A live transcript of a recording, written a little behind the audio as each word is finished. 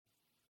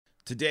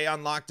Today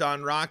on Locked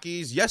On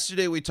Rockies,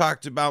 yesterday we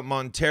talked about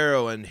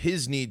Montero and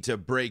his need to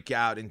break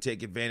out and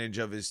take advantage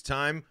of his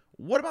time.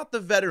 What about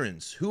the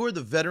veterans? Who are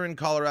the veteran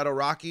Colorado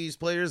Rockies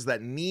players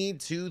that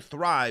need to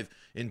thrive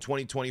in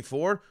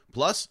 2024?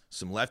 Plus,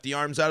 some lefty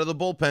arms out of the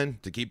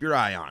bullpen to keep your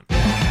eye on.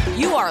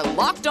 You are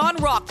Locked On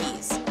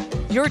Rockies,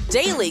 your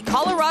daily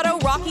Colorado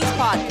Rockies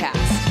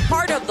podcast.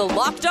 Part of the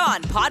Locked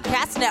On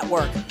Podcast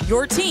Network,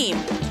 your team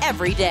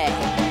every day.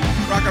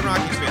 Rock on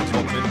Rockies fans,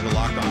 welcome into the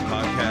Locked On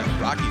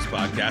Rockies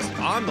podcast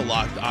on the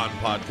Locked On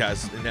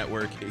Podcast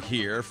Network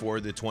here for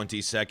the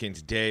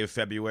 22nd day of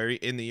February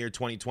in the year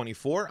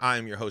 2024. I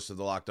am your host of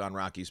the Locked On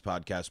Rockies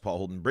podcast, Paul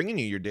Holden, bringing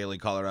you your daily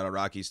Colorado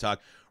Rockies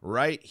talk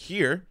right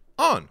here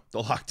on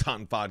the Locked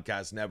On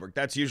Podcast Network.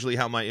 That's usually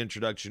how my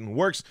introduction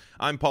works.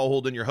 I'm Paul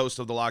Holden, your host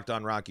of the Locked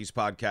On Rockies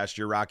podcast,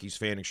 your Rockies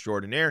fan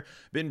extraordinaire.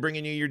 Been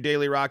bringing you your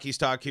daily Rockies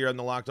talk here on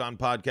the Locked On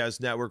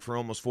Podcast Network for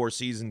almost 4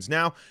 seasons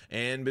now,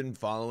 and been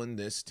following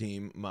this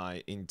team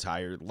my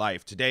entire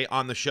life. Today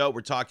on the show,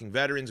 we're talking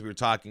veterans. We were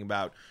talking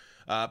about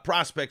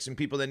prospects and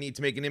people that need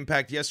to make an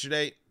impact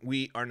yesterday.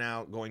 We are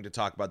now going to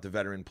talk about the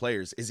veteran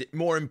players. Is it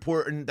more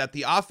important that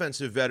the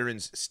offensive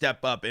veterans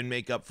step up and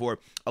make up for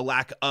a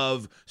lack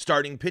of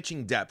starting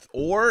pitching depth?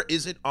 Or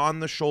is it on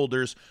the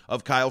shoulders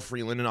of Kyle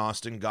Freeland and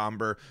Austin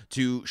Gomber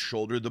to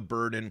shoulder the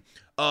burden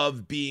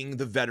of being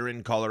the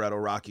veteran Colorado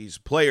Rockies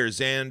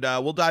players? And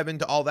we'll dive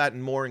into all that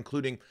and more,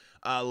 including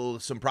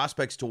some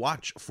prospects to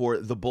watch for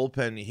the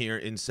bullpen here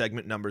in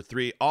segment number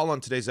 3, all on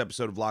today's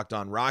episode of Locked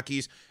On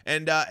Rockies.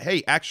 And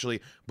hey,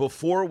 actually,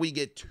 before we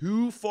get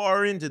too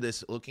far into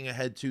this, looking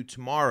ahead to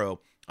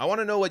tomorrow, I want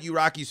to know what you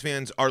Rockies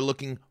fans are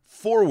looking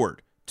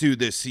forward to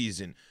this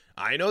season.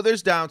 I know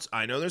there's doubts.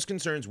 I know there's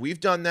concerns. We've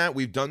done that.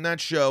 We've done that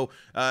show,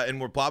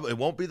 and it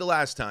won't be the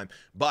last time.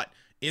 But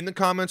in the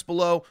comments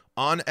below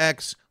on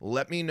X,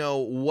 let me know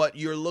what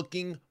you're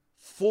looking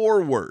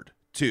forward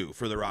to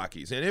for the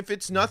Rockies. And if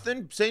it's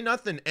nothing, say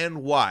nothing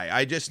and why.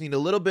 I just need a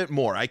little bit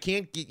more.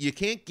 You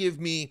can't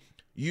give me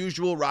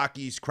usual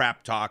Rockies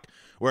crap talk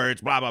where it's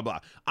blah, blah, blah.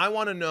 I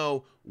want to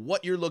know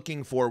what you're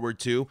looking forward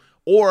to,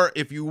 or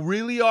if you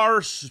really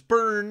are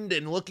spurned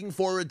and looking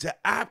forward to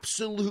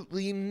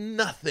absolutely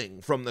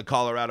nothing from the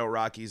Colorado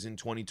Rockies in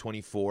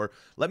 2024,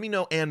 let me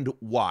know and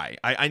why.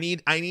 I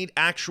need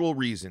actual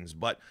reasons,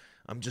 but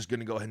I'm just going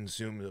to go ahead and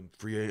assume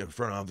the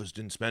front office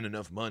didn't spend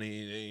enough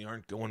money. They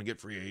aren't going to get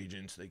free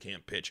agents. They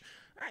can't pitch.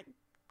 I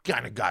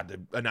kind of got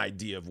an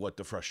idea of what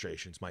the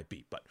frustrations might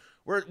be, but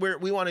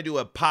we want to do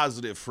a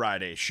positive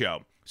Friday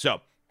show.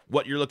 So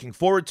what you're looking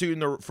forward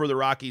to for the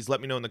Rockies, let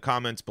me know in the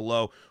comments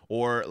below,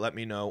 or let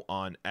me know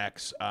on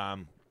X.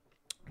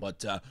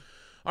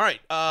 All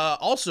right.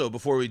 Also,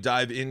 before we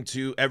dive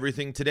into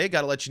everything today,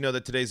 got to let you know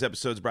that today's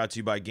episode is brought to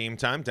you by Game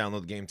Time.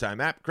 Download the Game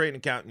Time app, create an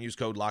account, and use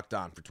code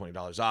LOCKEDON for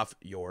 $20 off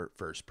your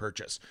first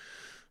purchase.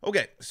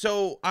 Okay,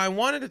 so I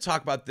wanted to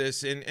talk about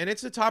this, and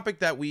it's a topic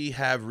that we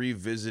have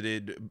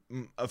revisited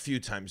a few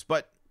times,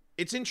 but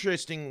it's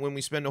interesting when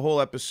we spend a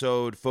whole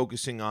episode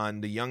focusing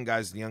on the young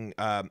guys,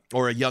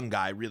 or a young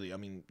guy, really. I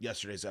mean,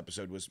 yesterday's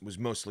episode was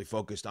mostly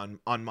focused on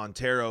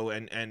Montero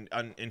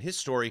and his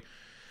story.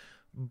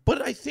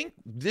 But I think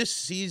this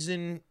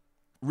season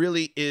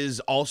really is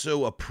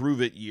also a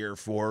prove-it year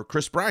for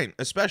Chris Bryant,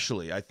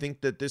 especially. I think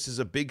that this is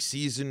a big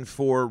season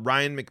for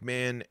Ryan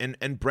McMahon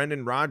and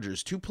Brendan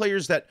Rodgers, 2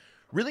 players that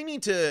really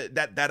need to,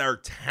 that are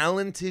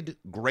talented,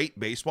 great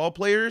baseball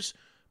players,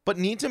 but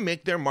need to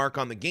make their mark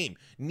on the game,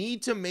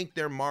 need to make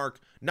their mark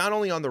not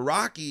only on the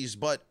Rockies,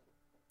 but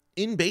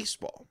in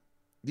baseball.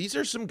 These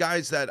are some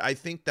guys that I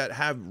think that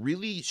have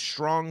really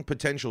strong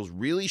potentials,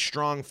 really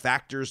strong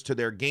factors to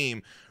their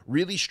game,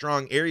 really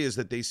strong areas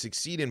that they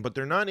succeed in, but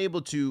they're not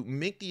able to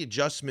make the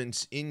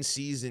adjustments in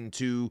season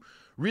to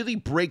really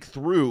break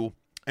through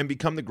and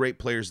become the great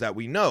players that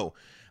we know.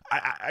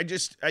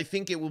 I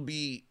think it will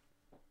be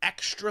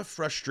extra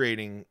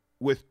frustrating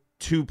with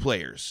 2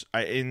 players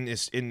in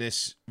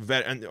this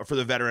for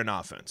the veteran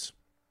offense.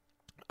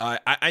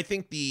 I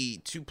think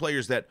the 2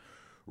 players that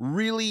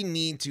really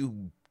need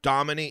to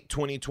dominate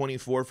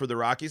 2024 for the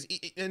Rockies,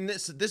 and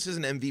this is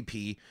an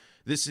MVP.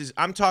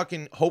 I'm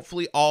talking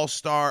hopefully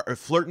all-star or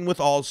flirting with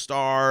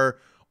all-star,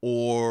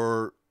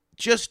 or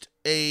just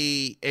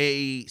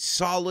a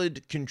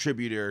solid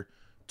contributor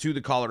to the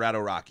Colorado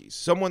Rockies.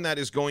 Someone that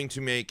is going to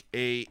make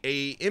a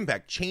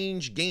impact,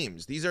 change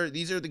games. These are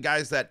the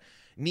guys that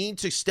need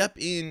to step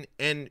in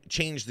and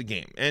change the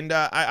game. And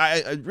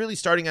I really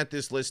starting at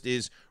this list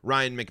is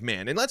Ryan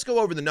McMahon. And let's go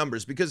over the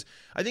numbers, because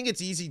I think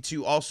it's easy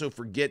to also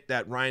forget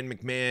that Ryan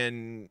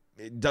McMahon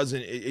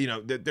doesn't,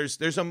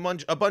 there's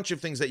a bunch of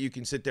things that you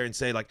can sit there and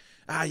say, like,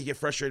 you get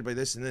frustrated by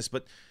this and this,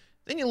 but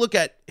then you look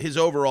at his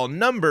overall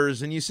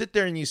numbers and you sit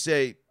there and you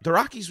say, the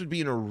Rockies would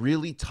be in a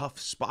really tough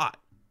spot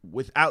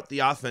without the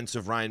offense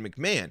of Ryan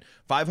McMahon.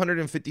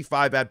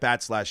 555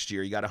 at-bats last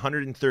year. He got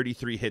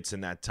 133 hits in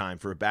that time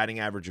for a batting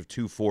average of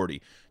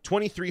 240.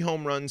 23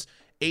 home runs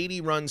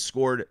 80 runs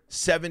scored,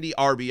 70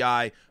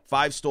 RBI,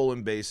 5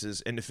 stolen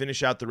bases, and to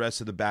finish out the rest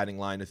of the batting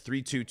line, a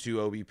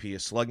 3.22 OBP, a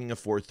slugging of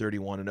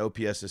 431, an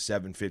OPS of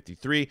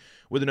 753,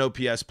 with an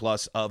OPS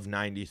plus of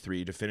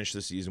 93 to finish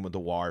the season with a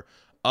WAR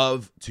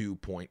of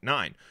 2.9.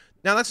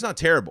 Now, that's not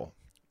terrible.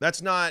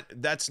 That's not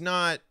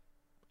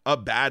a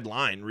bad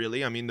line,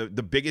 really. I mean,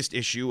 the biggest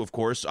issue, of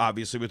course,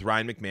 obviously with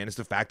Ryan McMahon is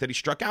the fact that he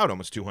struck out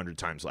almost 200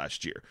 times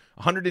last year.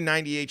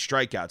 198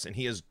 strikeouts, and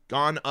he has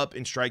gone up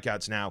in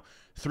strikeouts now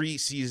 3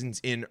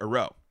 seasons in a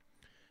row.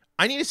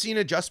 I need to see an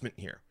adjustment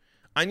here.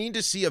 I need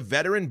to see a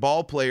veteran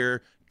ball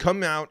player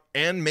come out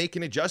and make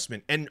an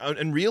adjustment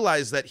and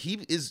realize that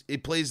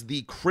it plays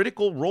the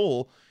critical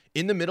role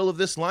in the middle of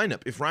this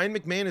lineup. If Ryan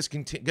McMahon is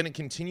going to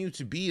continue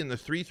to be in the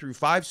 3 through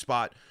 5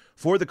 spot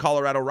for the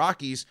Colorado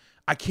Rockies,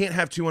 I can't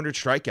have 200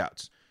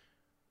 strikeouts.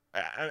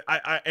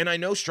 I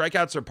know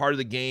strikeouts are part of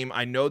the game.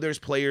 I know there's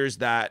players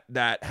that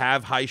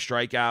have high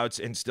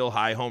strikeouts and still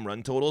high home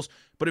run totals.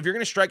 But if you're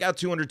going to strike out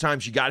 200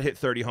 times, you got to hit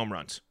 30 home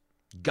runs.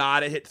 Got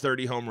to hit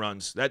 30 home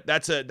runs.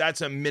 That's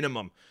a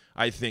minimum,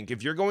 I think.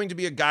 If you're going to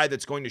be a guy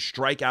that's going to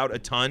strike out a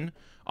ton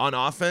on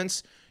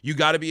offense, you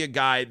got to be a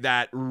guy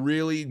that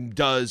really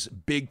does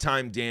big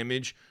time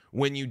damage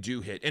when you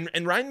do hit.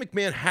 And Ryan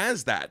McMahon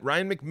has that.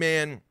 Ryan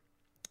McMahon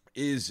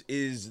is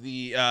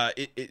the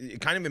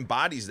it kind of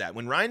embodies that.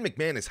 When Ryan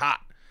McMahon is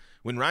hot,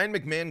 when Ryan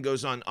McMahon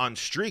goes on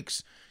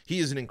streaks, he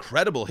is an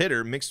incredible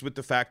hitter, mixed with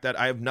the fact that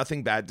I have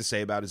nothing bad to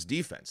say about his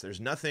defense. There's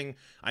nothing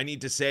I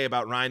need to say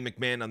about Ryan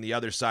McMahon on the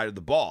other side of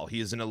the ball. He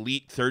is an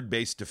elite third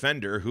base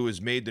defender who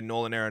has made the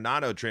Nolan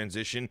Arenado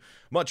transition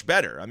much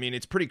better. I mean,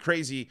 it's pretty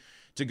crazy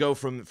to go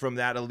from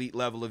that elite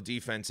level of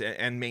defense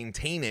and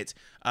maintain it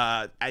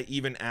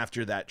even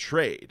after that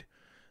trade.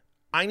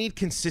 I need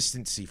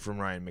consistency from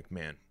Ryan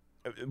McMahon.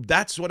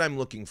 That's what I'm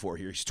looking for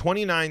here. He's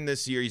 29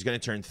 this year. He's going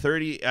to turn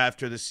 30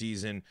 after the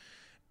season.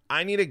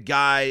 I need a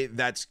guy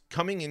that's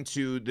coming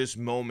into this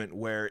moment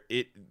where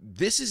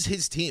this is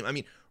his team. I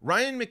mean,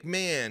 Ryan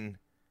McMahon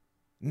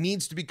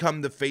needs to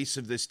become the face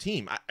of this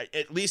team,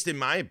 at least in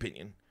my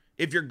opinion.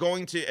 If you're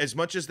going to, as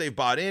much as they've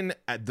bought in,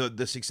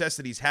 the success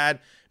that he's had,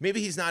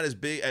 maybe he's not as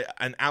big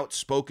an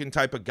outspoken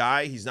type of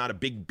guy. He's not a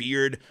big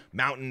beard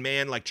mountain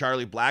man like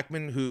Charlie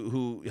Blackmon,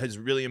 who has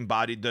really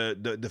embodied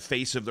the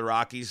face of the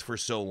Rockies for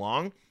so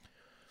long.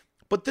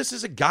 But this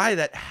is a guy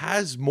that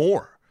has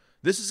more.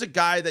 This is a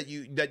guy that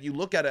you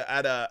look at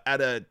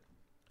a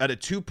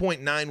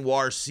 2.9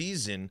 WAR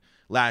season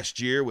last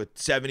year with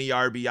 70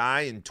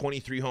 RBI and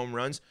 23 home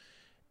runs,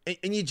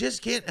 and you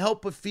just can't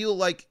help but feel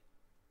like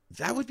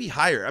that would be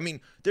higher. I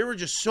mean, there were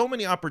just so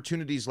many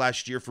opportunities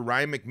last year for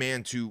Ryan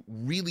McMahon to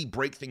really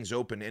break things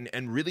open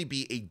and really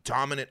be a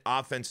dominant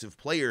offensive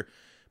player.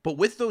 But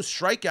with those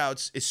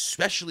strikeouts,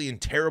 especially in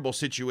terrible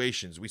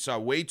situations, we saw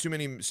way too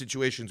many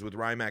situations with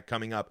Rymack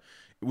coming up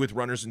with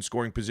runners in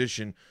scoring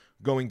position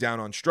going down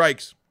on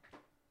strikes.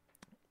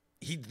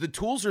 The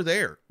tools are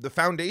there. The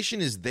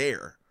foundation is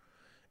there.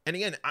 And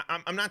again,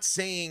 I'm not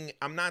saying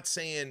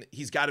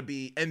he's got to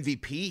be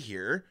MVP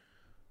here.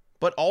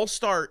 But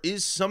All-Star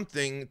is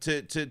something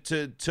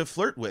to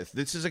flirt with.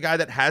 This is a guy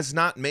that has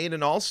not made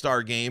an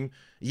All-Star game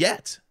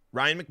yet.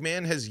 Ryan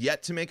McMahon has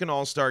yet to make an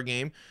All-Star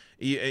game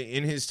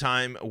in his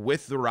time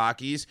with the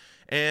Rockies.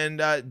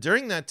 And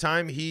during that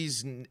time,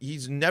 he's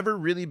never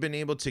really been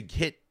able to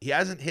hit. He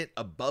hasn't hit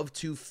above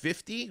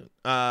 250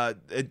 at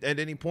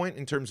any point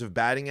in terms of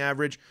batting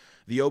average.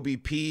 The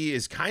OBP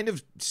has kind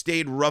of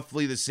stayed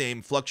roughly the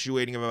same,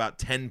 fluctuating of about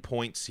 10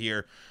 points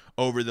here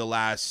over the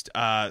last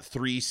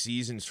 3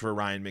 seasons for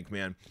Ryan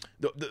McMahon.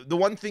 The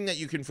one thing that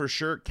you can for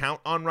sure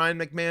count on Ryan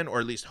McMahon, or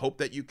at least hope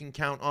that you can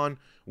count on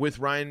with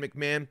Ryan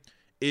McMahon,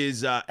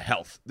 is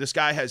health. This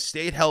guy has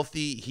stayed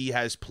healthy. He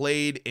has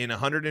played in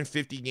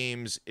 150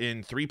 games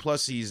in 3+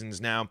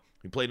 seasons now.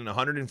 He played in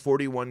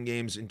 141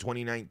 games in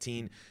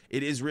 2019.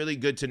 It is really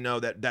good to know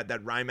that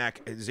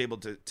Rymack is able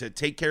to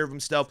take care of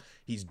himself.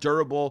 He's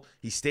durable.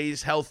 He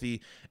stays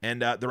healthy,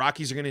 and the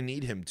Rockies are going to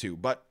need him too.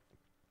 But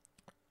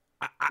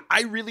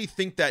I really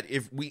think that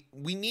if we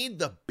need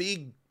the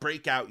big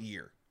breakout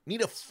year,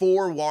 need a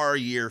 4 WAR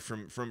year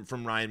from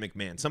Ryan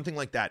McMahon, something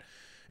like that.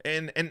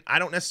 And I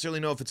don't necessarily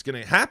know if it's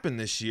going to happen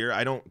this year.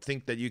 I don't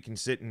think that you can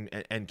sit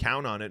and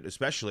count on it,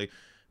 especially.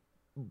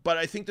 But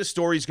I think the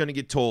story is going to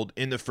get told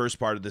in the first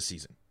part of the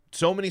season.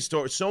 So many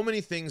stories, so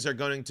many things are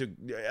going to,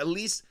 at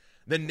least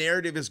the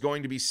narrative is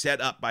going to be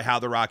set up by how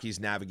the Rockies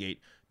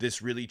navigate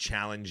this really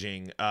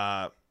challenging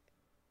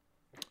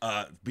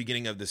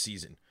beginning of the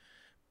season.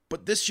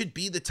 But this should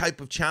be the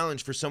type of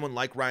challenge for someone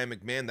like Ryan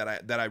McMahon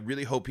that I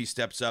really hope he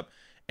steps up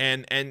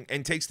and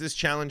takes this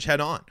challenge head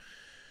on.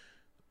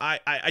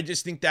 I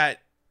just think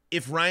that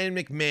if Ryan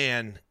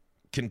McMahon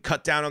can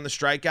cut down on the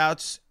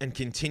strikeouts and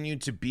continue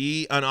to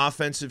be an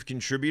offensive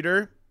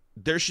contributor,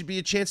 there should be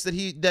a chance that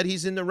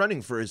he's in the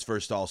running for his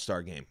first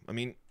All-Star game. I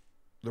mean,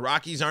 the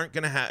Rockies aren't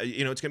going to have,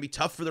 it's going to be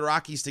tough for the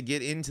Rockies to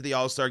get into the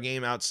All-Star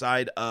game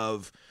outside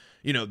of,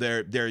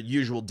 their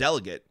usual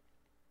delegate.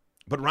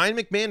 But Ryan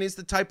McMahon is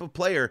the type of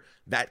player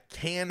that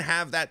can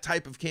have that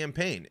type of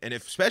campaign. And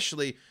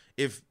especially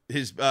if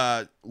his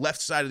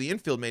left side of the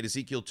infield mate,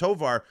 Ezequiel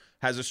Tovar,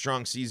 has a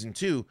strong season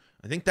too,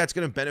 I think that's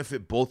going to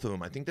benefit both of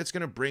them. I think that's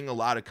going to bring a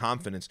lot of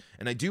confidence.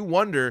 And I do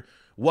wonder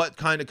what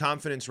kind of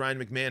confidence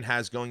Ryan McMahon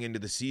has going into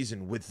the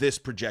season with this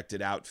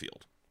projected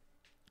outfield.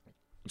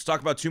 Let's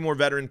talk about two more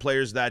veteran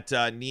players that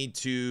need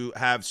to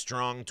have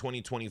strong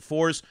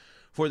 2024s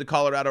for the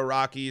Colorado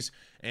Rockies.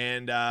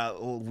 And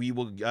we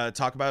will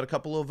talk about a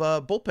couple of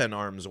bullpen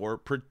arms or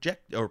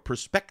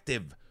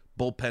prospective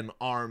bullpen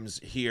arms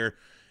here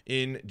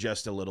in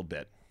just a little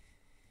bit.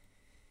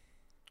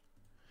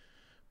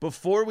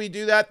 Before we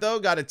do that, though,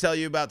 got to tell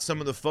you about some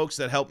of the folks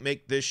that help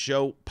make this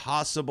show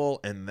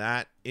possible, and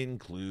that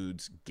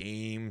includes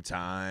Game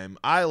Time.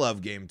 I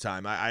love Game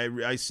Time.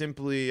 I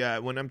simply,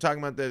 when I'm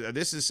talking about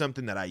this is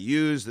something that I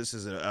use. This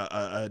is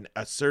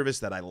a service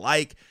that I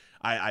like.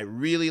 I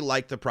really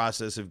like the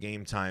process of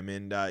Game Time,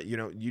 and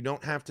you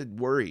don't have to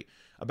worry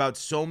about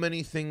so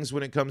many things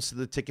when it comes to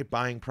the ticket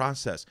buying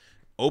process.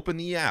 Open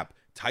the app.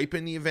 Type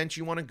in the event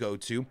you want to go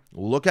to,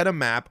 look at a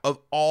map of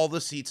all the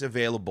seats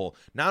available.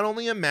 Not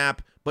only a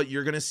map, but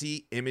you're going to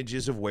see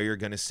images of where you're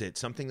going to sit,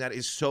 something that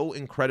is so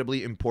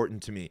incredibly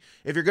important to me.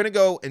 If you're going to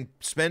go and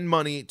spend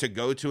money to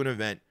go to an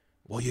event,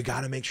 well, you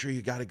got to make sure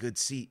you got a good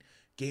seat.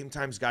 Game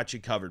Time's got you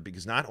covered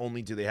because not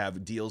only do they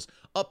have deals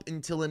up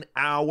until an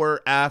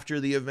hour after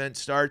the event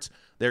starts,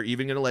 they're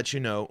even going to let you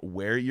know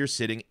where you're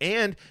sitting.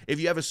 And if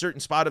you have a certain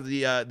spot of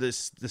the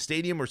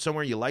stadium or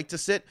somewhere you like to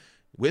sit,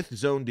 with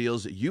Zone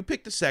Deals, you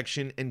pick the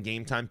section and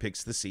Game Time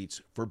picks the seats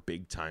for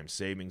big time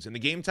savings. And the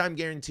Game Time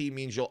guarantee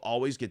means you'll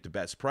always get the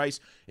best price.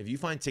 If you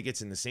find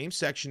tickets in the same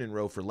section and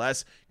row for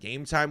less,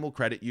 Game Time will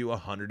credit you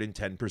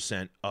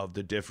 110% of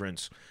the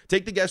difference.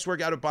 Take the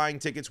guesswork out of buying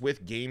tickets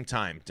with Game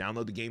Time.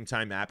 Download the Game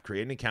Time app,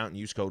 create an account, and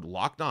use code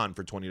LOCKEDON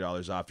for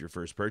 $20 off your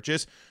first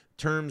purchase.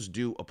 Terms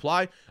do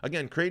apply.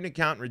 Again, create an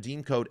account and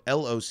redeem code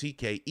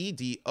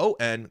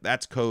LOCKEDON.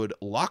 That's code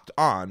locked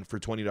on for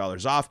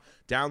 $20 off.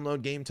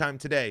 Download Game Time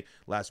today.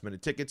 Last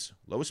minute tickets,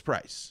 lowest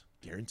price,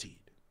 guaranteed.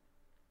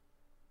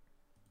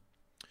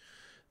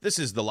 This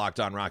is the Locked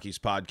On Rockies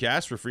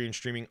podcast for free and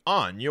streaming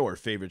on your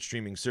favorite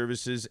streaming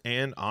services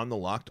and on the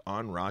Locked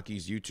On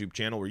Rockies YouTube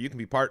channel where you can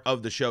be part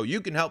of the show. You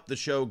can help the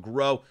show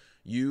grow.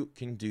 You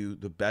can do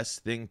the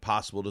best thing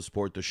possible to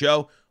support the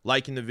show,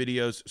 liking the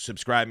videos,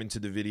 subscribing to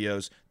the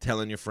videos,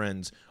 telling your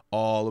friends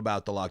all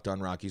about the Locked On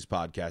Rockies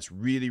podcast.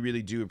 Really,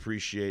 really do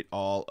appreciate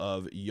all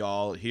of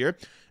y'all here.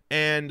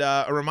 And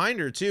a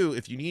reminder, too,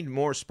 if you need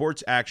more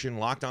sports action,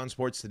 Locked On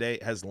Sports Today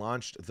has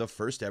launched the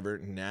first ever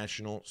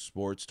national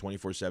sports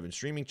 24/7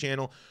 streaming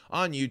channel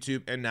on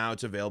YouTube, and now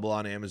it's available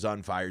on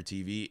Amazon Fire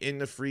TV in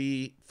the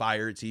free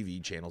Fire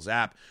TV channels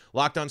app.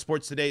 Locked On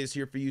Sports Today is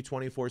here for you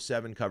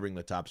 24/7, covering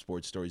the top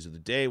sports stories of the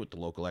day with the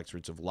local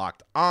experts of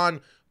Locked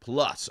On,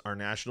 plus our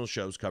national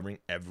shows covering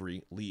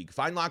every league.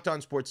 Find Locked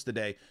On Sports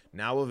Today,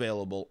 now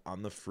available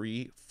on the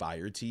free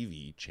Fire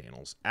TV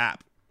channels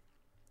app.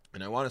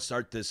 And I want to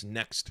start this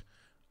next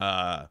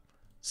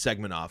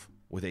segment off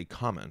with a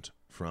comment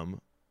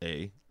from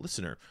a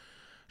listener.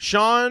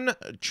 Sean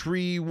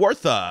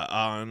Trewartha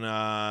on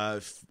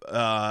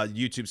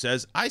YouTube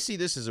says, I see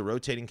this as a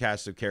rotating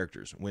cast of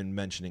characters when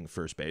mentioning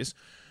first base.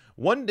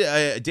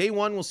 Day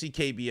one, we'll see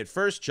KB at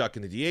first, Chuck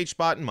in the DH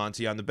spot, and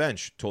Monty on the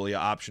bench. Tolia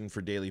option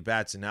for daily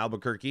bats in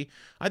Albuquerque.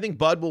 I think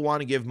Bud will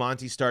want to give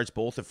Monty starts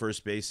both at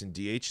first base and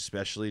DH,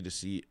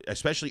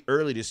 especially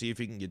early to see if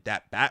he can get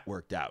that bat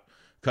worked out.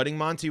 Cutting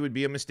Monty would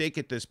be a mistake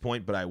at this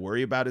point, but I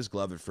worry about his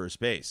glove at first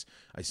base.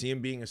 I see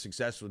him being a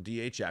successful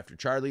DH after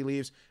Charlie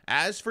leaves.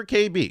 As for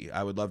KB,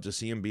 I would love to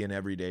see him be an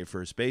everyday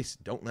first base.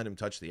 Don't let him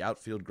touch the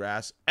outfield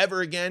grass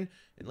ever again,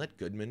 and let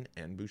Goodman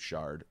and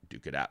Bouchard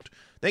duke it out.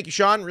 Thank you,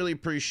 Sean. Really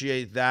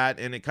appreciate that,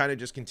 and it kind of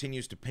just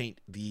continues to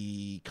paint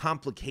the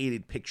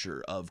complicated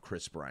picture of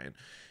Chris Bryant.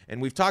 And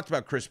we've talked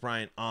about Chris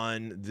Bryant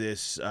on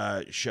this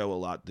show a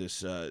lot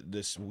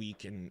this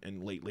week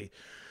and lately.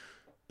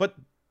 But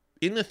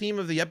in the theme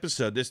of the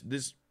episode,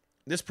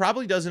 this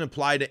probably doesn't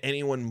apply to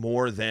anyone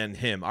more than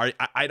him.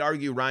 I'd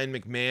argue Ryan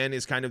McMahon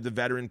is kind of the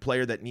veteran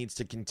player that needs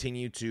to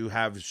continue to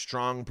have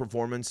strong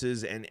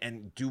performances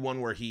and do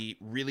one where he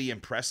really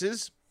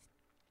impresses.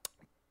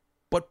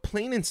 But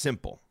plain and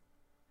simple,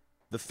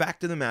 the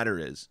fact of the matter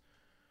is,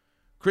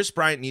 Chris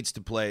Bryant needs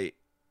to play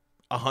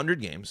 100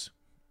 games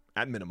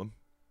at minimum.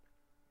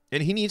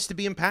 And he needs to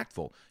be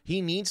impactful.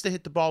 He needs to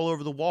hit the ball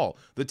over the wall.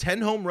 The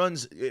 10 home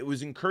runs, it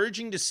was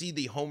encouraging to see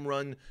the home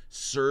run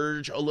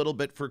surge a little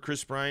bit for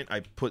Chris Bryant.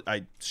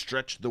 I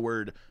stretched the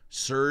word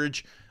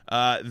surge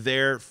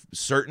there,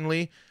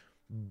 certainly.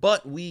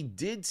 But we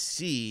did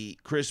see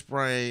Chris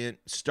Bryant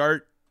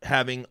start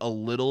having a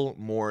little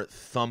more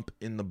thump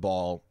in the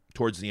ball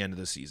towards the end of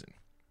the season.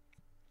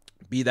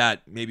 Be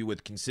that maybe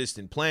with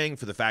consistent playing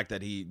for the fact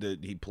that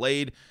he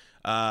played,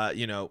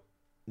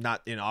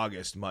 not in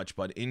August much,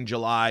 but in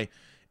July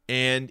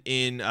and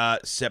in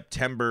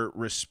September,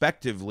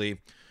 respectively.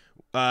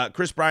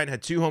 Chris Bryant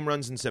had 2 home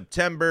runs in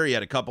September. He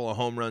had a couple of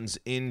home runs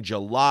in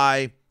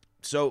July.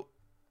 So,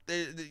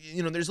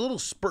 there's little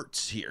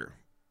spurts here.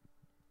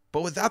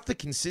 But without the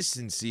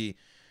consistency,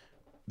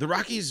 the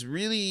Rockies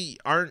really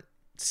aren't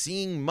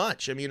seeing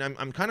much. I mean,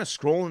 I'm kind of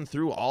scrolling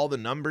through all the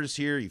numbers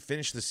here. He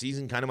finished the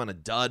season kind of on a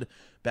dud,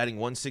 batting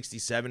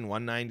 167,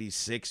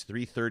 196,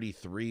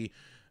 333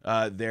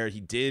 there. He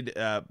did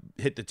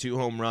hit the 2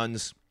 home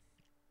runs,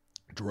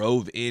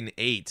 drove in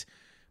 8,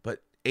 but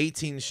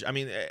 18,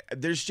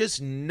 there's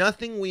just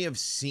nothing we have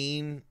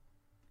seen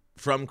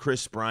from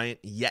Kris Bryant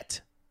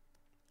yet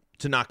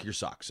to knock your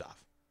socks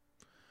off.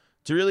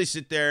 To really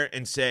sit there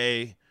and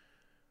say,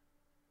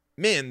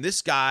 man,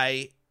 this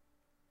guy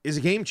is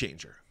a game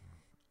changer.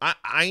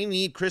 I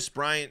need Kris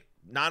Bryant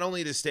not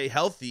only to stay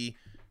healthy,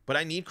 but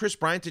I need Kris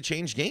Bryant to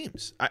change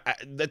games.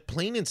 That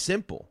plain and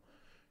simple.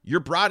 You're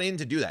brought in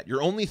to do that.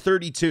 You're only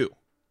 32.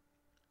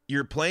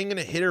 You're playing in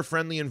a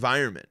hitter-friendly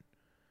environment.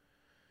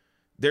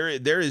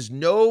 There is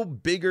no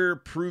bigger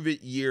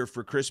prove-it year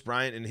for Kris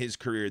Bryant in his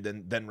career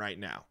than right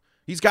now.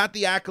 He's got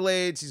the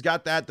accolades. He's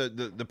got that.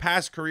 The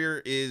past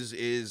career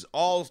is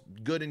all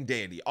good and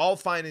dandy, all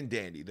fine and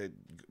dandy. The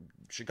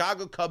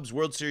Chicago Cubs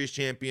World Series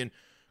champion,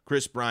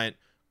 Kris Bryant,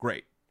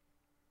 great.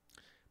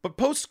 But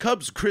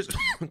post-Cubs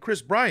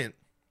Kris Bryant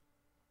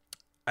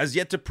has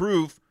yet to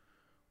prove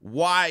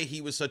why he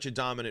was such a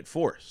dominant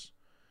force.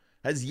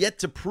 Has yet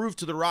to prove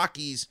to the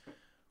Rockies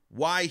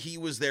why he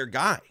was their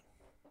guy.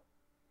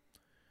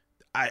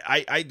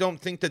 I don't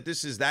think that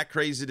this is that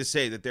crazy to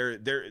say that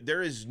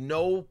there is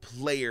no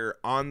player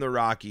on the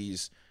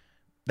Rockies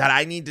that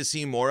I need to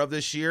see more of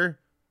this year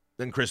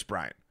than Kris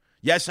Bryant.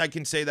 Yes, I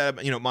can say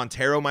that,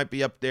 Montero might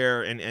be up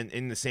there and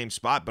in the same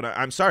spot, but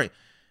I'm sorry.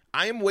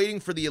 I am waiting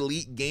for the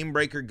elite game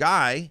breaker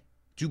guy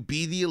to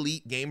be the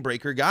elite game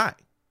breaker guy.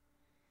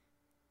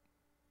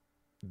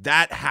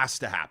 That has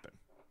to happen.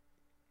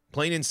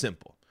 Plain and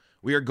simple.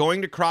 We are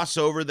going to cross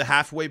over the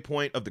halfway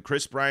point of the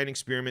Kris Bryant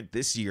experiment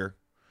this year.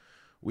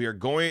 We are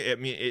going,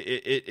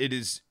 it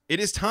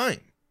is time.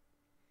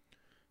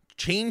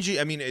 Changing,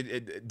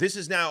 this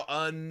is now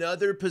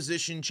another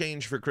position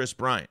change for Kris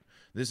Bryant.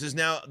 This is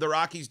now the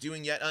Rockies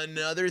doing yet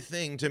another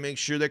thing to make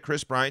sure that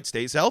Kris Bryant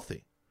stays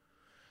healthy.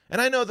 And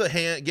I know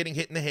getting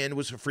hit in the hand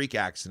was a freak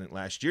accident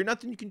last year.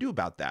 Nothing you can do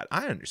about that.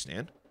 I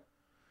understand.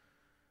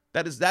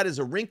 That is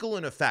a wrinkle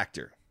and a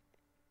factor.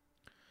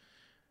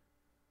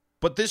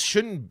 But this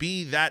shouldn't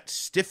be that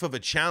stiff of a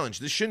challenge.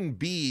 This shouldn't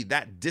be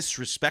that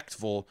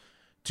disrespectful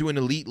to an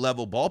elite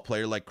level ball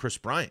player like Kris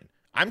Bryant.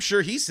 I'm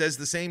sure he says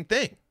the same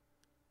thing.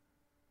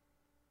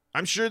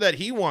 I'm sure that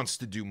he wants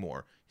to do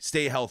more,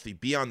 stay healthy,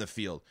 be on the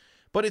field.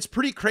 But it's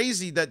pretty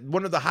crazy that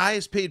one of the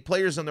highest paid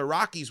players on the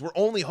Rockies, we're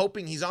only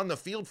hoping he's on the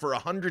field for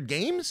 100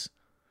 games?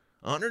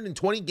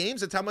 120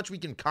 games? That's how much we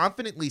can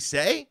confidently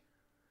say?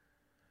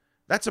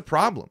 That's a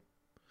problem.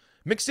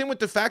 Mixed in with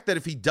the fact that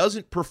if he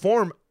doesn't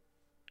perform,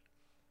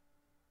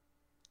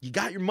 you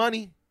got your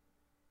money.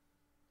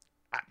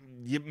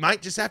 You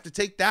might just have to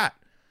take that.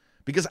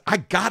 Because I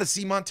got to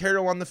see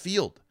Montero on the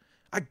field.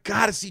 I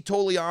got to see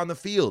Tolia on the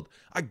field.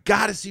 I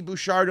got to see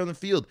Bouchard on the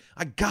field.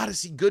 I got to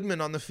see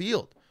Goodman on the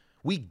field.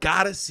 We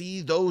got to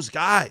see those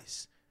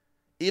guys.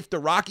 If the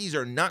Rockies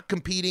are not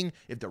competing,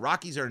 if the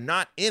Rockies are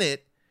not in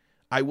it,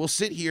 I will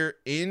sit here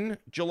in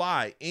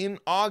July, in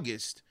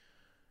August,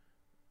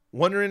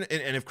 wondering,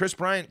 and if Kris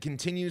Bryant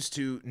continues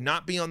to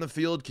not be on the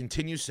field,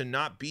 continues to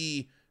not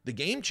be the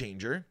game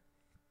changer,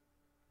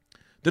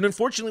 then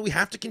unfortunately we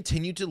have to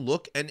continue to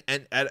look and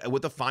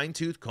with a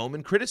fine-tooth comb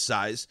and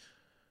criticize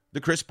the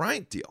Kris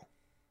Bryant deal.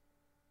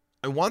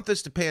 I want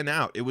this to pan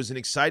out. It was an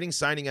exciting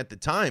signing at the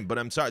time, but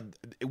I'm sorry,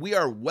 we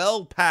are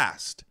well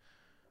past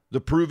the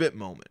prove-it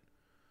moment.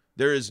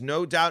 There is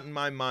no doubt in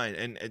my mind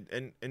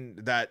and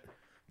that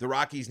the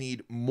Rockies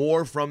need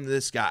more from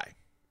this guy.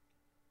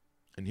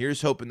 And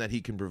here's hoping that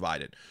he can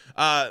provide it.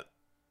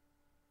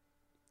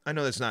 I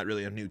know that's not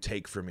really a new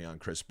take for me on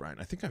Kris Bryant.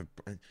 I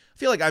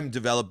feel like I'm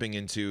developing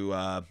into,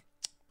 I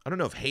don't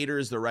know if hater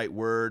is the right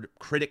word,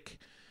 critic.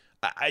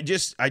 I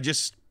just,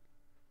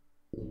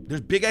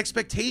 there's big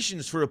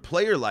expectations for a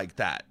player like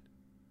that,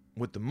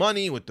 with the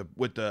money, with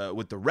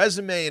the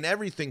resume and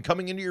everything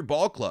coming into your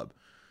ball club.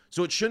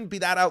 So it shouldn't be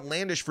that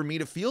outlandish for me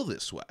to feel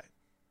this way.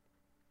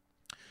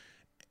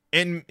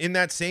 And in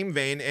that same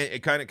vein,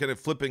 it kind of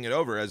flipping it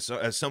over as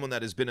someone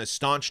that has been a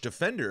staunch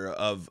defender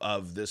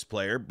of this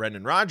player,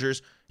 Brendan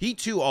Rodgers, he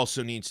too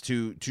also needs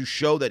to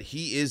show that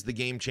he is the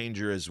game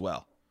changer as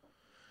well.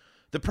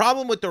 The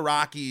problem with the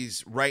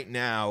Rockies right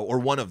now, or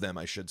one of them,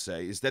 I should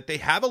say, is that they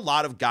have a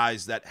lot of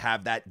guys that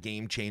have that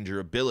game changer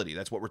ability.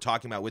 That's what we're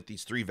talking about with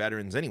these three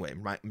veterans anyway,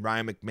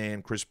 Ryan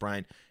McMahon, Kris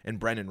Bryant, and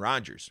Brendan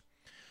Rodgers.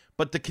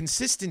 But the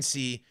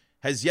consistency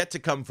has yet to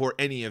come for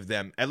any of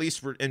them, at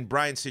least in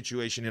Bryant's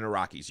situation in a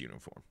Rockies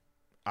uniform.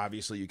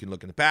 Obviously, you can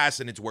look in the past,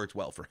 and it's worked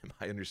well for him.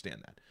 I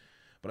understand that.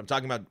 But I'm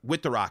talking about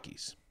with the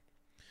Rockies.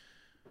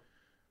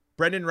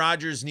 Brendan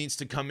Rodgers needs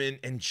to come in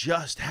and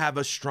just have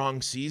a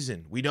strong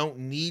season. We don't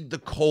need the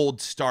cold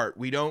start.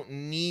 We don't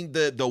need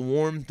the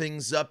warm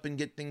things up and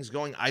get things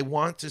going. I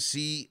want to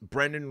see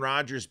Brendan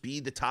Rodgers be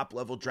the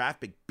top-level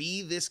draft pick,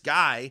 be this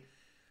guy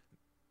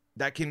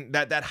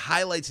that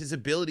highlights his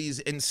abilities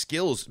and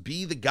skills,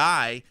 be the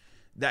guy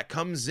that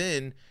comes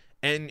in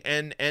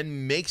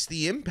and makes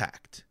the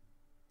impact,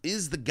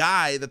 is the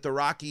guy that the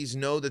Rockies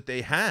know that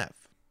they have.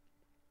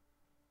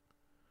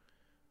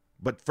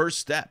 But first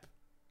step,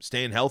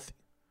 staying healthy.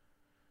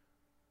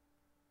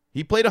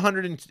 He played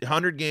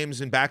 100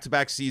 games in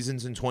back-to-back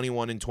seasons in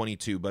 21 and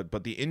 22,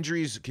 but the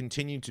injuries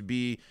continue to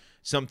be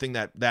something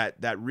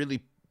that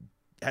really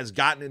has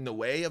gotten in the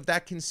way of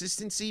that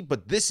consistency.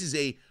 But this is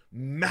a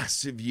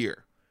massive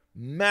year.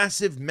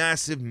 Massive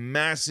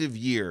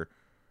year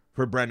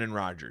for Brendan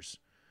Rodgers.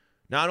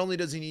 Not only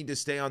does he need to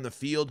stay on the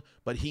field,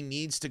 but he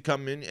needs to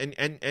come in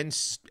and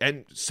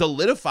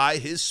solidify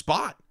his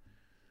spot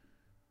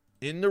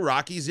in the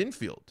Rockies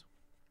infield.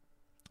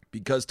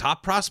 Because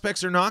top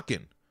prospects are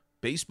knocking.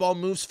 Baseball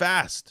moves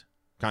fast,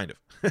 kind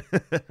of.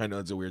 I know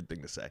it's a weird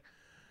thing to say.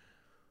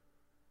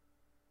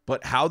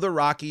 But how the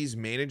Rockies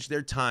manage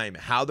their time,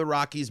 how the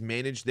Rockies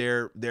manage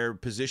their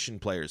position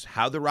players,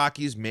 how the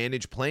Rockies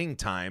manage playing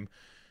time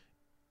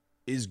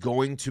is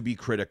going to be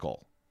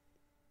critical.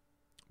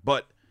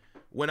 But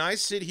when I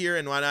sit here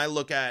and when I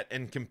look at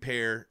and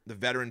compare the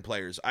veteran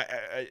players,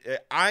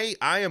 I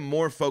am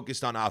more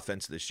focused on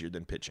offense this year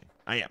than pitching.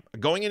 I am.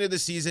 Going into the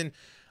season,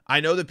 I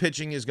know the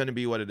pitching is going to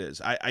be what it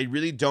is. I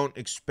really don't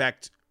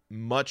expect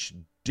much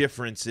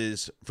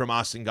differences from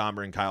Austin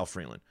Gomber and Kyle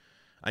Freeland.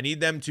 I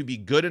need them to be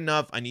good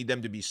enough. I need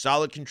them to be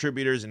solid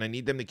contributors, and I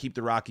need them to keep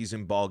the Rockies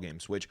in ball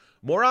games, which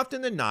more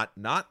often than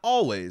not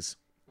always,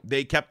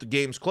 they kept the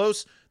games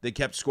close. They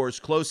kept scores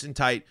close and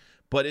tight,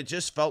 but it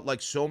just felt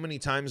like so many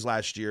times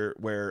last year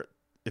where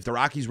if the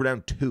Rockies were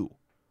down 2,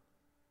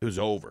 it was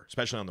over,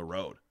 especially on the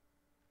road.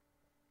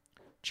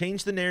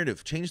 Change the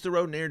narrative. Change the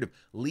road narrative.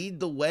 Lead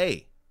the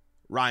way.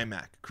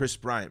 Rymack, Chris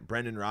Bryant,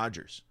 Brendan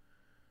Rodgers.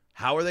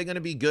 How are they going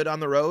to be good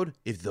on the road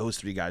if those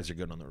 3 guys are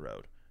good on the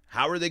road?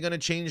 How are they going to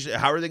change?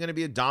 How are they going to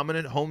be a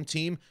dominant home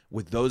team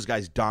with those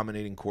guys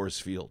dominating Coors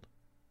Field?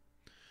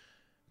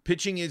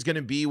 Pitching is going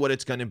to be what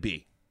it's going to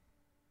be.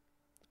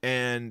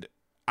 And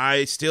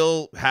I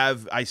still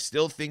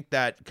think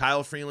that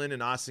Kyle Freeland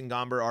and Austin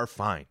Gomber are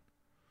fine.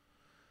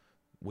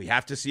 We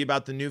have to see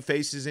about the new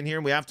faces in here,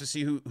 and we have to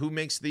see who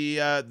makes the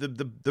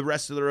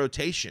rest of the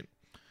rotation.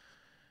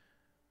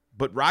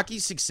 But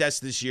Rocky's success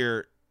this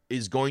year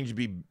is going to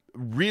be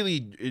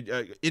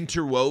really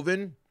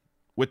interwoven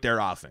with their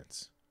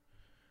offense.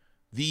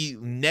 The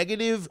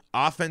negative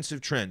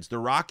offensive trends, the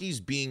Rockies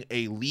being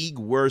a league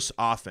worse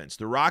offense,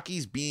 the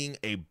Rockies being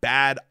a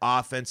bad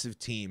offensive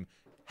team,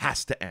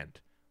 has to end.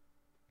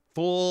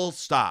 Full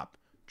stop.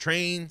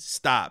 Train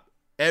stop.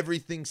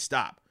 Everything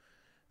stop.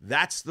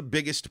 That's the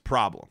biggest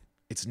problem.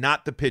 It's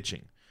not the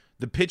pitching.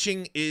 The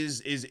pitching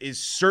is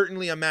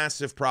certainly a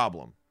massive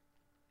problem.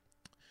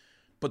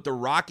 But the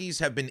Rockies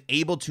have been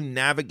able to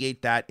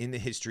navigate that in the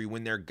history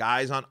when their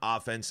guys on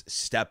offense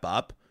step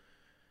up.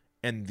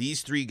 And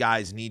these 3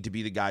 guys need to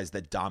be the guys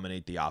that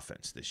dominate the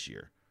offense this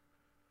year.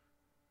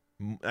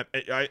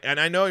 And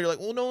I know you're like,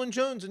 well, Nolan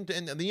Jones and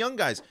the young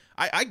guys.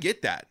 I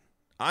get that.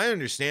 I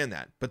understand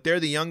that. But they're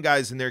the young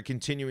guys, and they're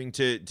continuing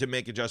to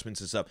make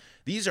adjustments and stuff.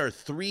 These are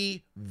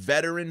 3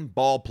 veteran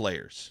ball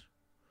players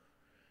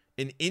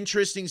in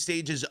interesting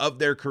stages of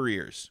their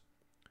careers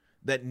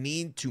that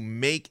need to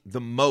make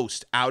the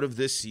most out of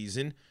this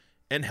season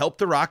and help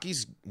the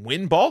Rockies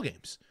win ball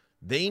games.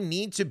 They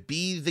need to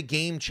be the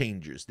game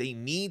changers. They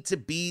need to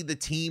be the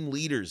team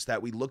leaders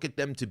that we look at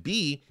them to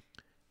be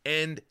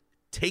and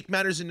take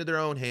matters into their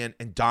own hand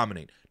and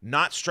dominate.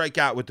 Not strike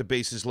out with the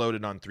bases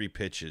loaded on 3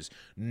 pitches.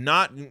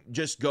 Not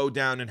just go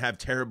down and have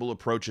terrible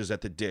approaches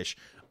at the dish.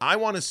 I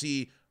want to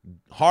see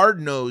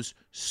hard-nosed,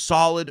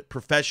 solid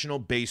professional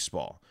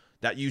baseball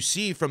that you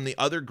see from the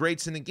other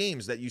greats in the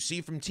games, that you see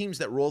from teams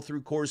that roll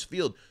through Coors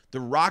Field. The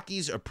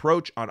Rockies'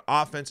 approach on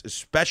offense,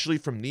 especially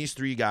from these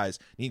 3 guys,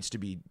 needs to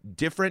be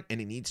different,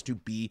 and it needs to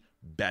be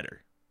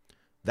better.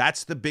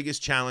 That's the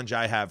biggest challenge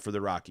I have for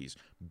the Rockies.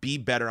 Be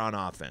better on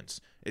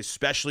offense,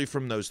 especially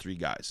from those 3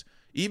 guys.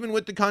 Even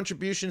with the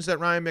contributions that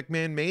Ryan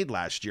McMahon made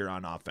last year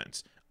on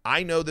offense,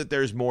 I know that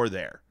there's more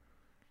there.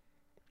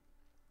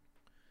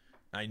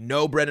 I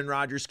know Brendan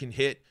Rodgers can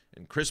hit,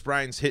 and Chris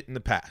Bryant's hit in the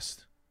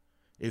past.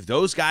 If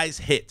those guys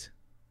hit,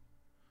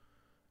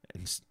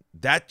 and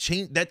that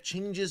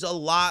changes a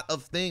lot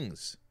of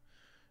things.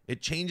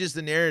 It changes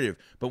the narrative.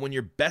 But when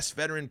your best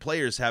veteran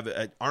players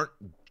aren't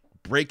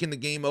breaking the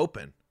game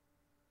open,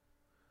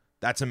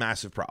 that's a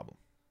massive problem.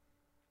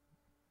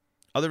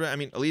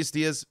 Elias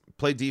Diaz,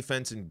 play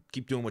defense and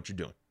keep doing what you're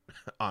doing,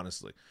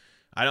 honestly.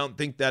 I don't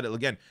think that,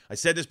 again, I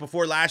said this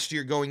before last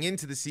year going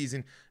into the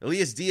season,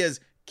 Elias Diaz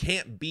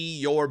can't be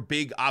your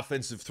big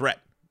offensive threat.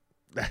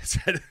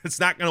 It's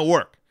not going to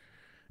work.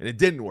 And it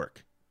didn't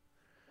work.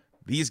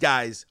 These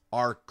guys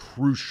are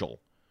crucial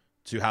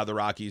to how the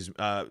Rockies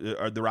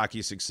are the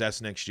Rockies'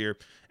 success next year,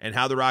 and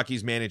how the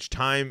Rockies manage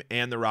time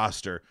and the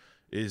roster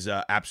is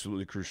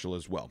absolutely crucial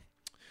as well.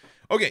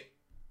 Okay,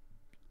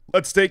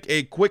 let's take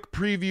a quick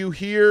preview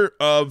here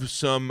of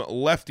some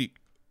lefty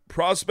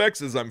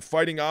prospects as I'm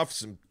fighting off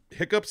some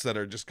hiccups that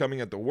are just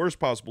coming at the worst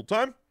possible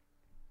time.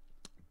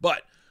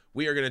 But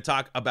we are going to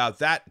talk about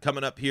that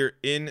coming up here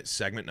in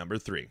segment number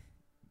 3.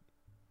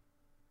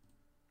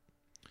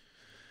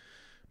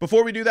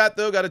 Before we do that,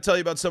 though, got to tell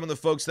you about some of the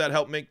folks that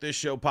help make this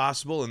show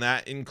possible, and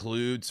that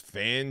includes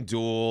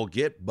FanDuel.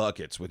 Get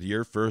buckets with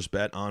your first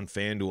bet on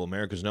FanDuel,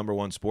 America's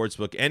 #1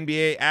 sportsbook.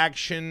 NBA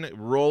action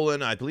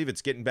rolling. I believe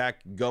it's getting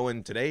back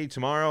going today,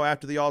 tomorrow,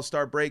 after the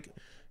All-Star break.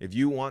 If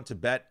you want to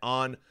bet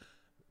on,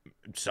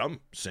 some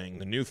saying,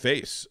 the new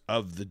face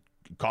of the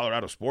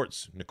Colorado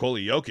sports, Nikola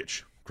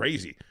Jokic,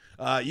 crazy,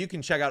 you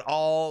can check out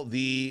all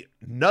the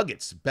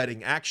Nuggets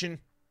betting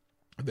action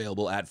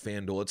available at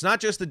FanDuel. It's not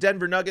just the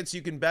Denver Nuggets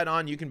you can bet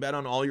on. You can bet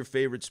on all your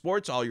favorite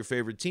sports, all your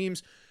favorite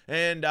teams,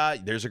 and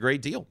there's a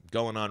great deal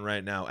going on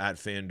right now at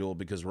FanDuel,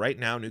 because right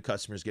now new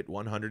customers get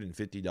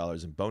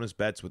 $150 in bonus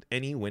bets with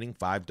any winning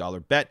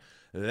 $5 bet.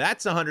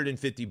 That's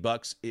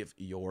 $150 if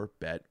your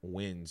bet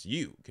wins.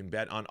 You can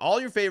bet on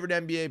all your favorite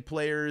NBA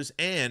players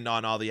and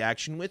on all the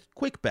action with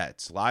quick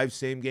bets, live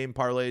same-game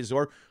parlays,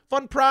 or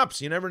fun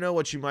props. You never know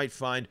what you might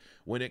find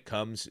when it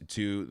comes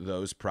to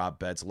those prop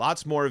bets.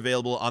 Lots more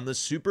available on the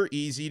super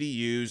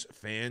easy-to-use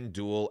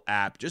FanDuel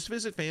app. Just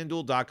visit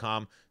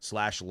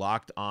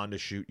FanDuel.com/lockedon to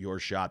shoot your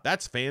shot.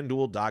 That's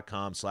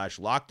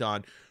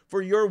FanDuel.com/lockedon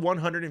for your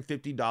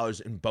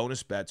 $150 in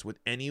bonus bets with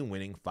any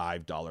winning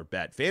 $5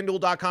 bet.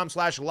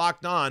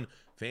 FanDuel.com/lockedon.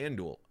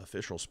 FanDuel,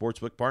 official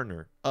sportsbook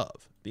partner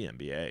of the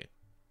NBA.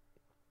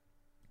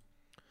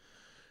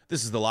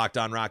 This is the Locked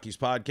On Rockies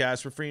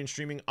podcast for free and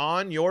streaming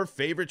on your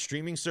favorite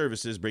streaming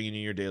services, bringing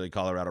you your daily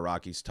Colorado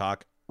Rockies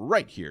talk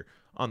right here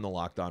on the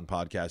Locked On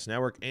Podcast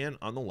Network and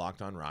on the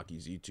Locked On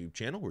Rockies YouTube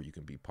channel, where you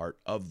can be part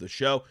of the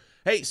show.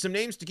 Hey, some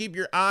names to keep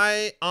your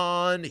eye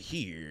on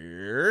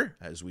here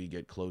as we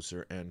get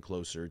closer and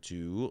closer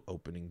to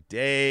opening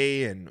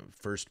day and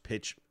first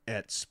pitch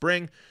at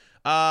spring.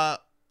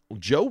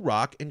 Joe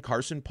Rock and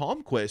Carson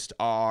Palmquist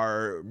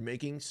are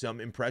making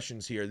some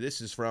impressions here. This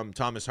is from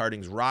Thomas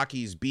Harding's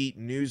Rockies Beat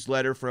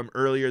newsletter from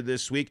earlier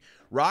this week.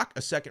 Rock,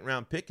 a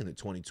second-round pick in the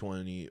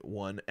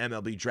 2021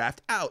 MLB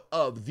draft out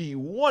of the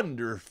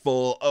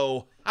wonderful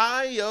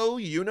Ohio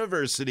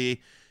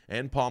University,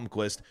 and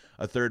Palmquist,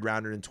 a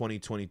third-rounder in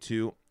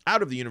 2022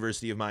 out of the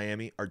University of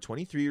Miami, are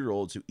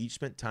 23-year-olds who each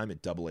spent time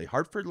at AA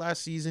Hartford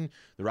last season.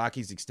 The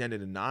Rockies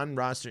extended a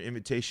non-roster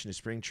invitation to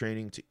spring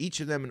training to each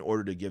of them in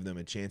order to give them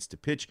a chance to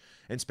pitch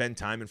and spend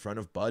time in front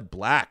of Bud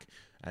Black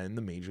and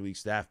the Major League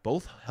staff.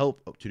 Both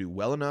help to do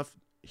well enough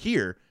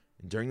here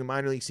during the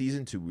minor league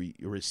season to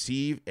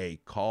receive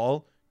a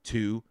call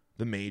to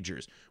the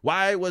majors.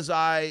 Why was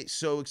I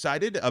so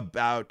excited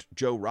about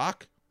Joe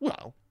Rock?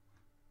 Well,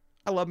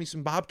 I love me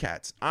some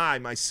Bobcats. I,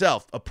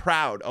 myself, a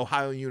proud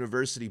Ohio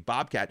University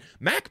Bobcat.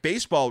 MAC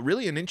baseball,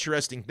 really an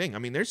interesting thing. I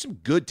mean, there's some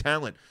good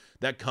talent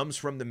that comes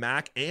from the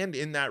MAC and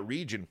in that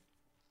region.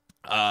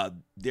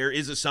 There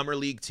is a summer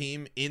league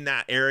team in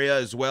that area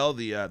as well.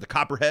 The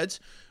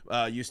Copperheads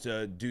used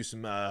to do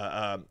some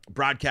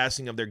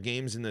broadcasting of their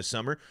games in the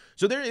summer.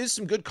 So there is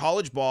some good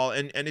college ball,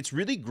 and it's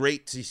really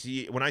great to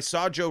see. When I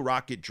saw Joe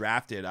Rock get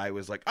drafted, I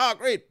was like, oh,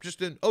 great,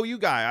 just an OU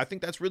guy. I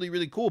think that's really,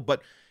 really cool.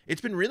 But it's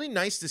been really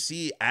nice to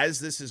see as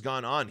this has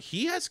gone on.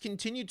 He has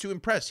continued to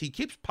impress. He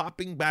keeps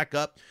popping back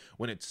up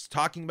when it's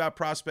talking about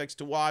prospects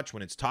to watch,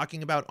 when it's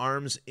talking about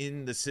arms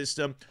in the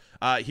system.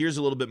 Here's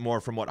a little bit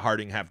more from what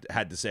Harding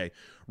had to say.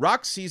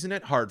 Rock's season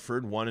at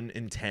Hartford,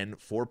 1-10,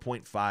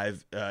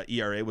 4.5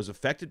 ERA, was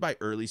affected by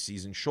early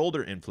season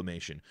shoulder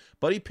inflammation,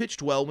 but he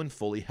pitched well when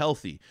fully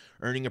healthy,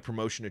 earning a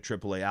promotion to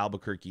AAA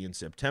Albuquerque in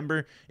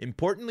September.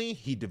 Importantly,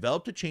 he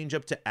developed a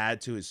changeup to add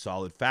to his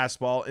solid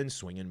fastball and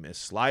swing and miss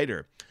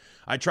slider.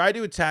 I tried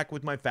to attack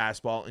with my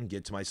fastball and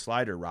get to my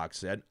slider, Rock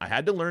said. I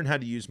had to learn how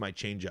to use my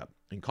changeup.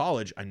 In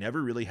college, I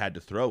never really had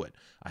to throw it.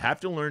 I have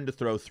to learn to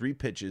throw 3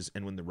 pitches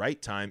and when the right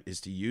time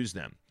is to use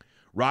them.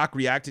 Rock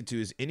reacted to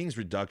his innings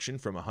reduction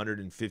from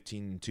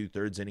 115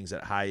 2/3 innings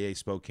at High A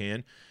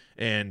Spokane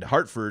and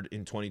Hartford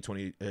in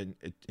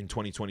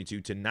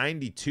 2022 to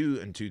 92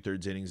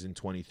 2/3 innings in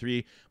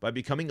 23 by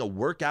becoming a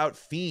workout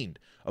fiend,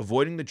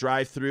 avoiding the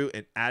drive-through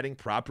and adding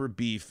proper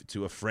beef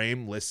to a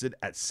frame listed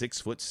at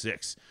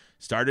 6'6".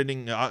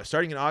 Starting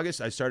in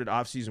August, I started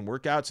off-season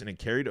workouts and it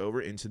carried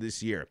over into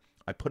this year.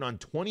 I put on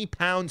 20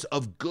 pounds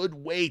of good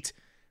weight.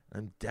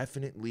 I'm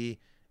definitely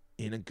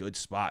in a good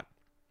spot.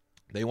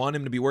 They want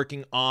him to be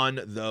working on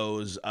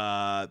those,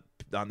 on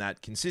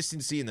that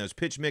consistency and those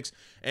pitch mix.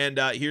 And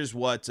here's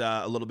what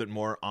a little bit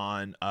more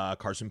on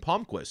Carson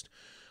Palmquist.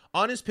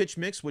 On his pitch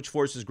mix, which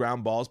forces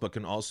ground balls but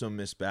can also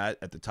miss bat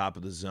at the top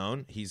of the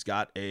zone, he's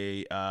got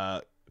a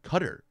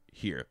cutter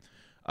here.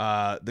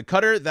 The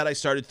cutter that I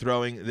started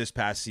throwing this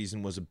past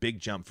season was a big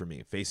jump for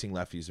me, facing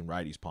lefties and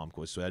righties,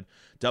 Palmquist said.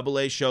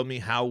 AA showed me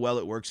how well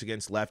it works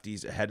against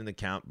lefties, ahead in the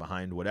count,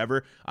 behind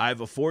whatever. I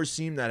have a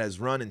 4-seam that has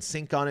run and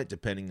sink on it,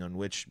 depending on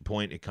which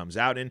point it comes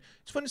out in.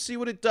 It's fun to see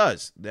what it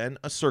does. Then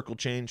a circle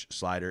change,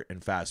 slider, and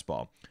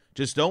fastball.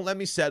 Just don't let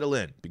me settle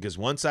in, because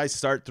once I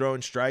start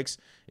throwing strikes,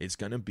 it's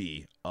going to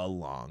be a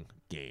long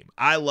game.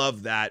 I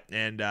love that,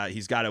 and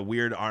he's got a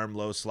weird arm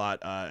low slot,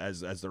 as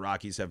the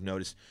Rockies have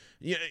noticed.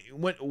 You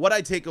know, what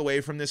I take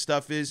away from this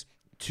stuff is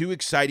 2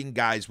 exciting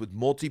guys with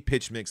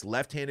multi-pitch mix,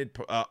 left-handed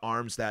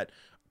arms that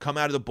come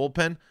out of the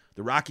bullpen.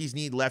 The Rockies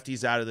need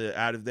lefties out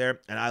of there,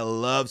 and I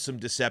love some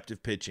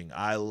deceptive pitching.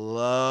 I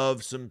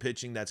love some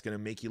pitching that's going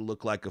to make you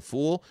look like a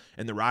fool,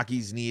 and the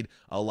Rockies need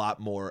a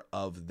lot more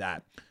of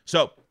that.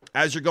 So,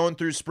 as you're going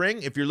through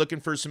spring, if you're looking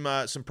for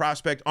some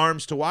prospect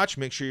arms to watch,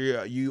 make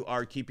sure you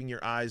are keeping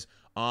your eyes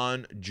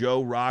on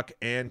Joe Rock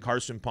and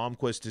Carson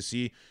Palmquist to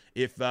see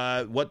if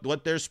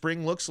what their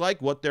spring looks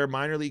like, what their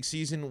minor league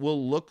season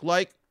will look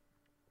like,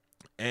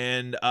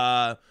 and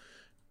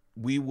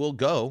we will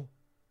go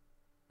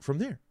from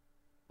there.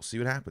 We'll see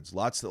what happens.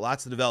 Lots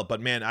to develop. But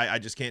man, I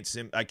just can't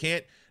I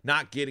can't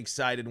not get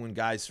excited when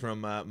guys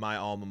from my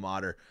alma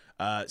mater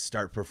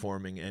start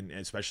performing, and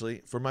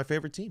especially for my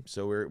favorite team.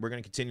 So we're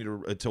going to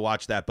continue to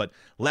watch that. But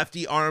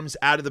lefty arms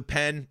out of the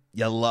pen,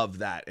 you love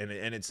that, and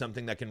it's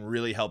something that can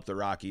really help the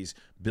Rockies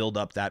build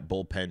up that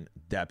bullpen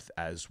depth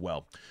as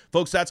well.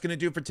 Folks, that's going to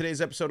do it for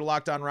today's episode of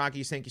Locked On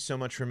Rockies. Thank you so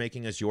much for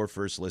making us your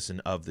first listen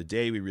of the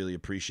day. We really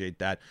appreciate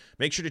that.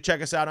 Make sure to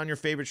check us out on your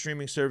favorite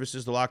streaming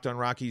services, the Locked On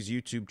Rockies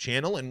YouTube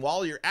channel. And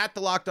while you're at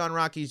the Locked On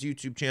Rockies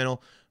YouTube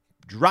channel,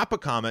 drop a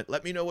comment.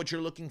 Let me know what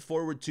you're looking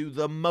forward to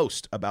the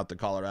most about the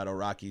Colorado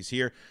Rockies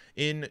here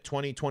in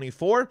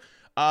 2024.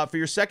 For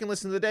your second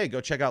listen of the day,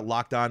 go check out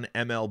Locked On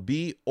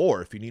MLB,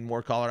 or if you need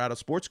more Colorado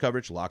sports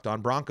coverage, Locked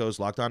On Broncos,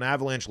 Locked On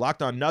Avalanche,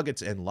 Locked On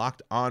Nuggets, and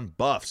Locked On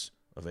Buffs,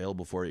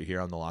 available for you here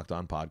on the Locked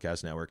On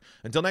Podcast Network.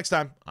 Until next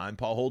time, I'm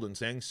Paul Holden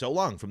saying so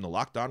long from the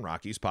Locked On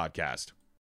Rockies podcast.